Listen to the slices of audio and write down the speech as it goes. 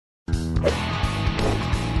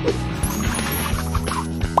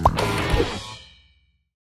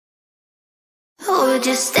would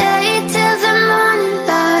you stay till the morning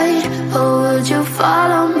light? Or would you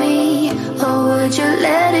follow me? Or would you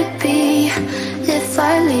let it be? If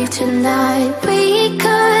I leave tonight, we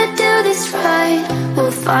could do this right. We'll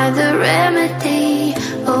find the remedy.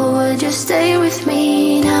 Or would you stay with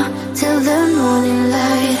me now till the morning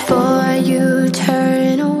light? Before you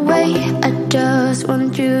turn away, I just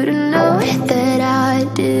want you to know that I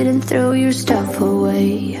didn't throw your stuff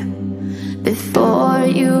away. Before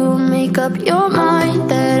you make up your mind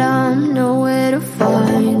that I'm nowhere to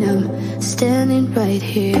find, I'm standing right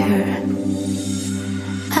here.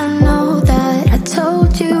 I know that I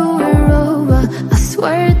told you we're over, I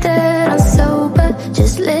swear that I'm sober.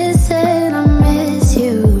 Just listen, I miss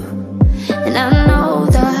you. And I know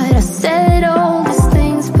that I said all these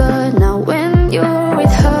things, but now when you're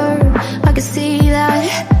with her, I can see that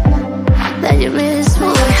you miss me.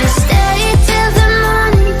 Would you stay till the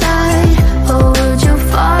morning light? Or would you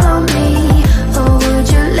follow me? Or would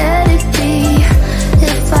you let it be?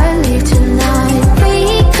 If I leave tonight, we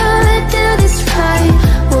could do this right.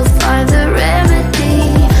 We'll find the remedy.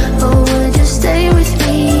 Or would you stay with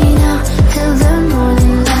me now till the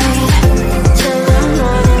morning light? Till the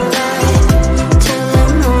morning light. Till the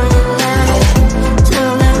morning light.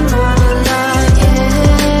 Till the morning light, yeah.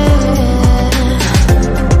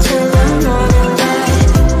 Till the morning light.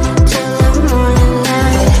 Till the morning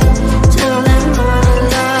light. Till the morning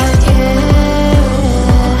light, yeah.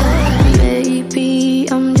 Maybe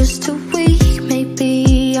I'm just too weak. Maybe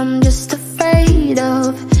I'm just afraid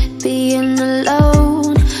of being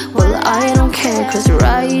alone. Well, I don't care, 'cause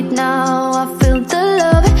right now I feel the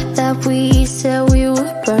love that we said we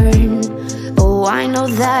would burn. Oh, I know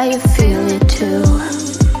that you feel it too.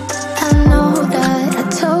 I know that I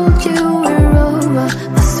told you we're over,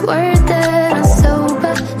 I swear that I'm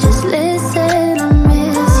sober. Just listen, I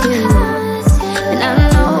miss you. And I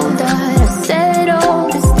know that I said all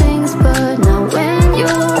these things, but now when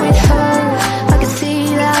you're with her, I can see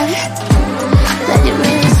that you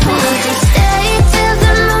miss me. Would you stay till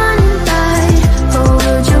the morning light? Or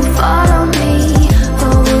would you follow me?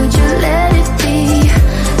 Or would you let it be?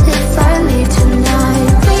 If I leave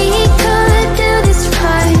tonight, we could do this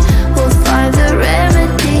right. We'll find the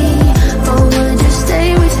remedy. Or would you stay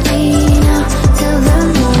with me now till the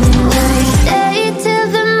morning light? Stay till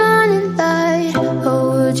the morning light. Or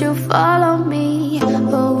would you follow me?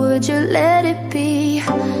 Or would you let it be?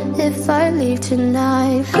 If I leave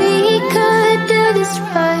tonight, we could do this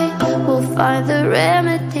right. We'll find the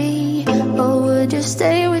remedy. Or would you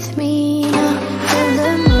stay with me now till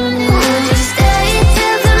the morning light? Would you stay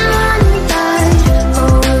till the morning light?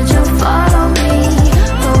 Or would you follow me?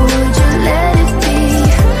 Or would you let it be?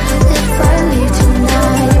 If I leave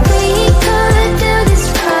tonight, we could do this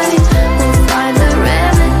right. We'll find the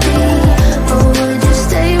remedy. Or would you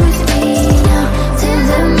stay with me now till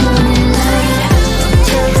the morning light?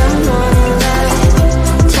 Till the morning light.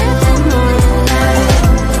 Till the morning light.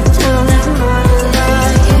 Till the morning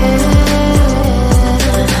light, yeah.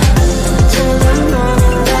 Till the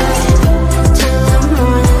morning light. Till the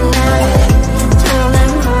morning light. Till the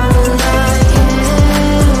morning light, yeah.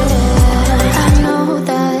 I know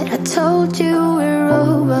that I told you we're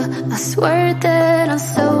over, I swear that I'm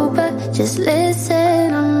sober. Just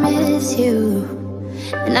listen, I miss you.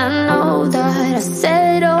 And I know that I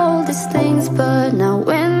said all these things, but now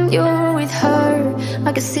when you're with her,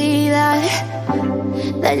 I can see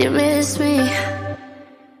that you miss me.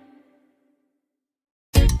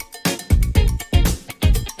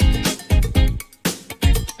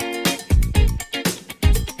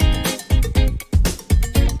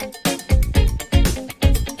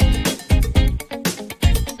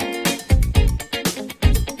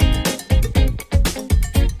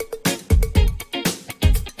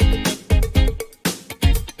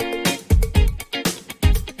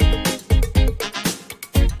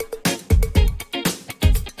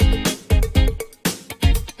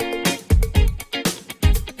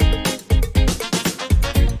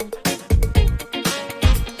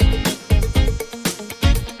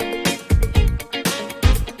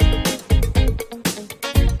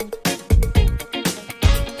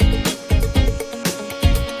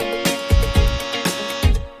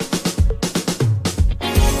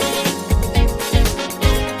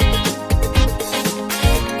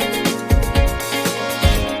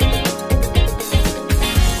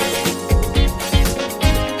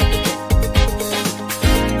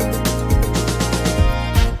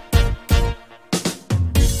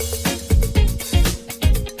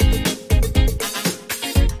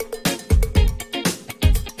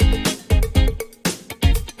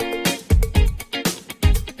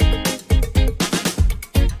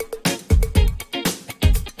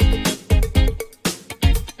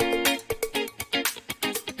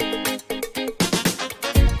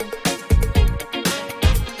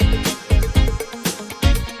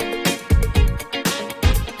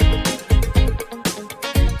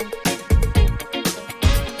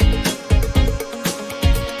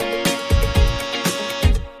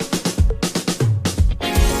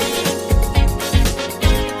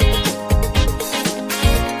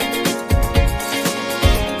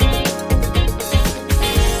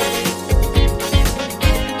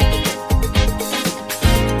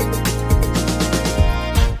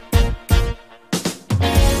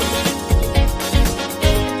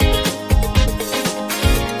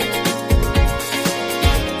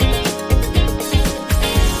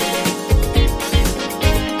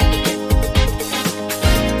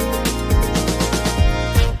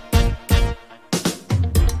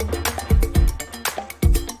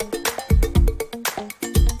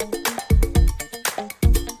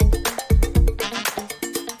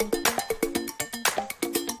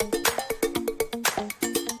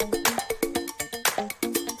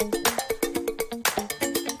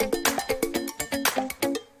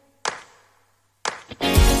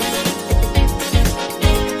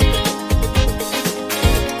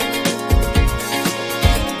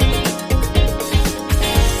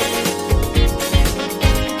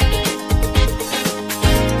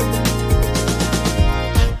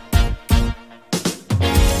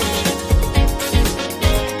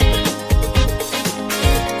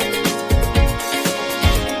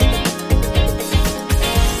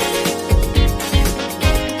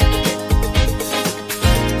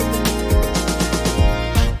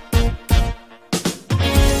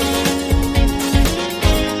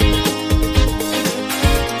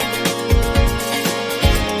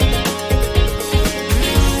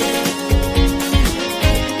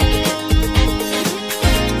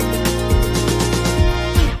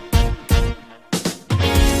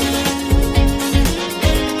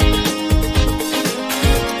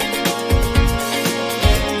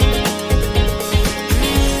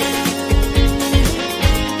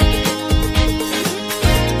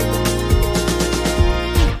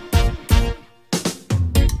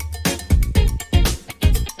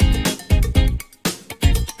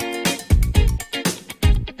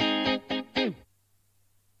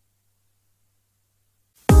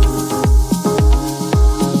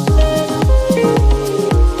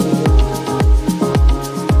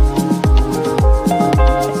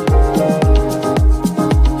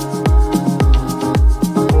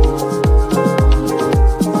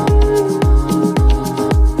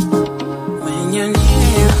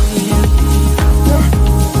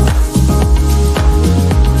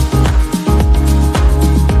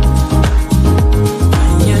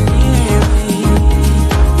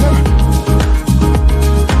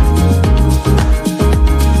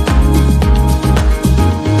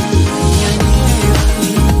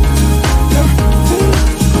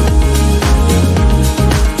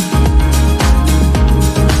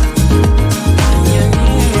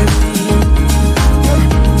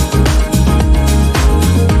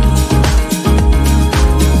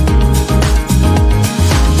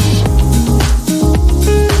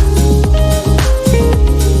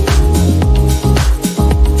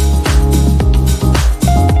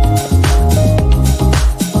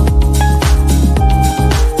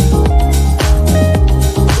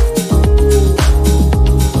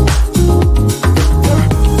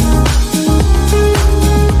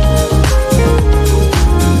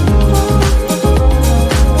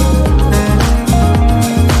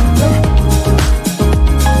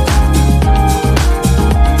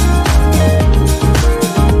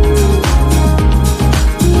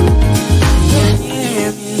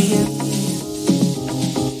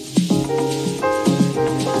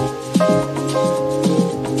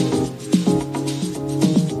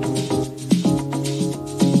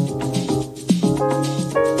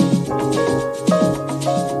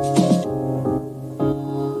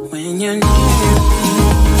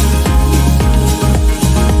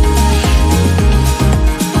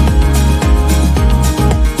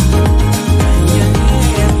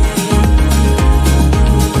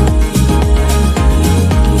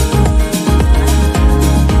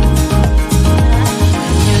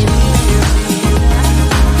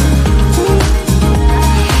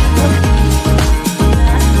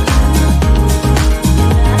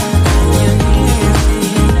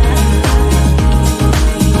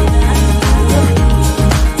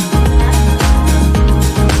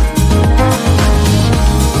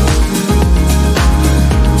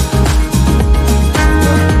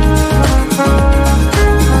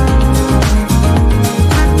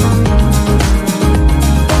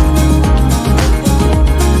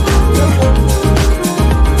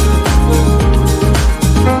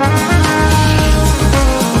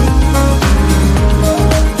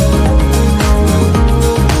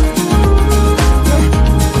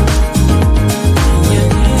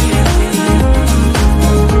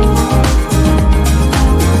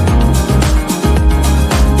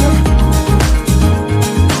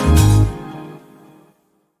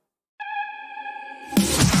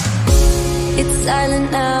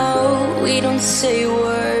 silent now, we don't say a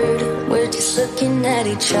word. We're just looking at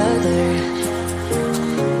each other.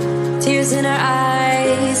 Tears in our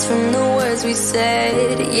eyes from the words we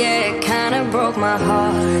said. Yeah, it kinda broke my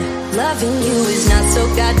heart. Loving you is not so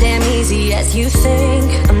goddamn easy as you think.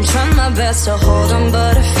 I'm trying my best to hold on,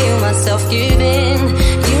 but I feel myself giving.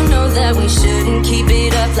 You know that we shouldn't keep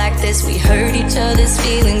it up like this. We hurt each other's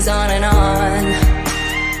feelings on and on.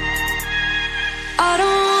 I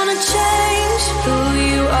don't wanna change who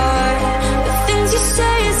you are. The things you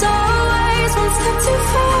say is always one step too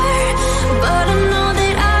far. But I know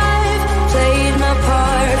that I've played my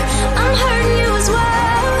part. I'm hurting you as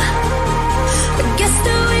well. I guess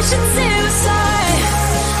that we should say we're sorry.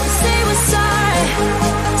 Say we're sorry.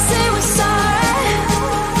 Say we're sorry.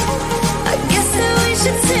 I guess that we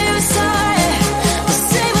should say we're sorry.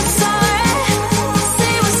 Say we're sorry.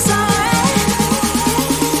 Say we're sorry.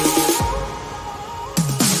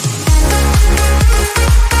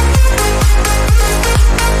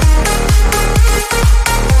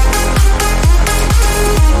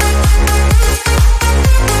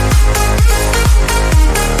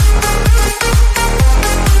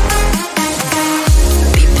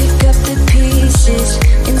 We pick up the pieces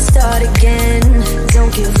and start again.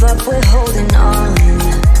 Don't give up, we're holding on.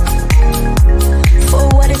 For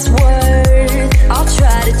what it's worth, I'll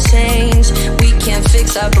try to change. We can't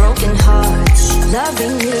fix our broken hearts.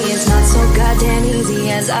 Loving me is not so goddamn easy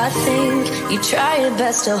as I think. You try your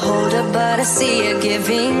best to hold up, but I see you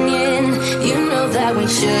giving in. You know that we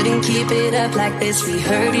shouldn't keep it up like this. We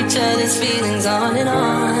hurt each other's feelings on and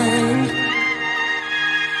on.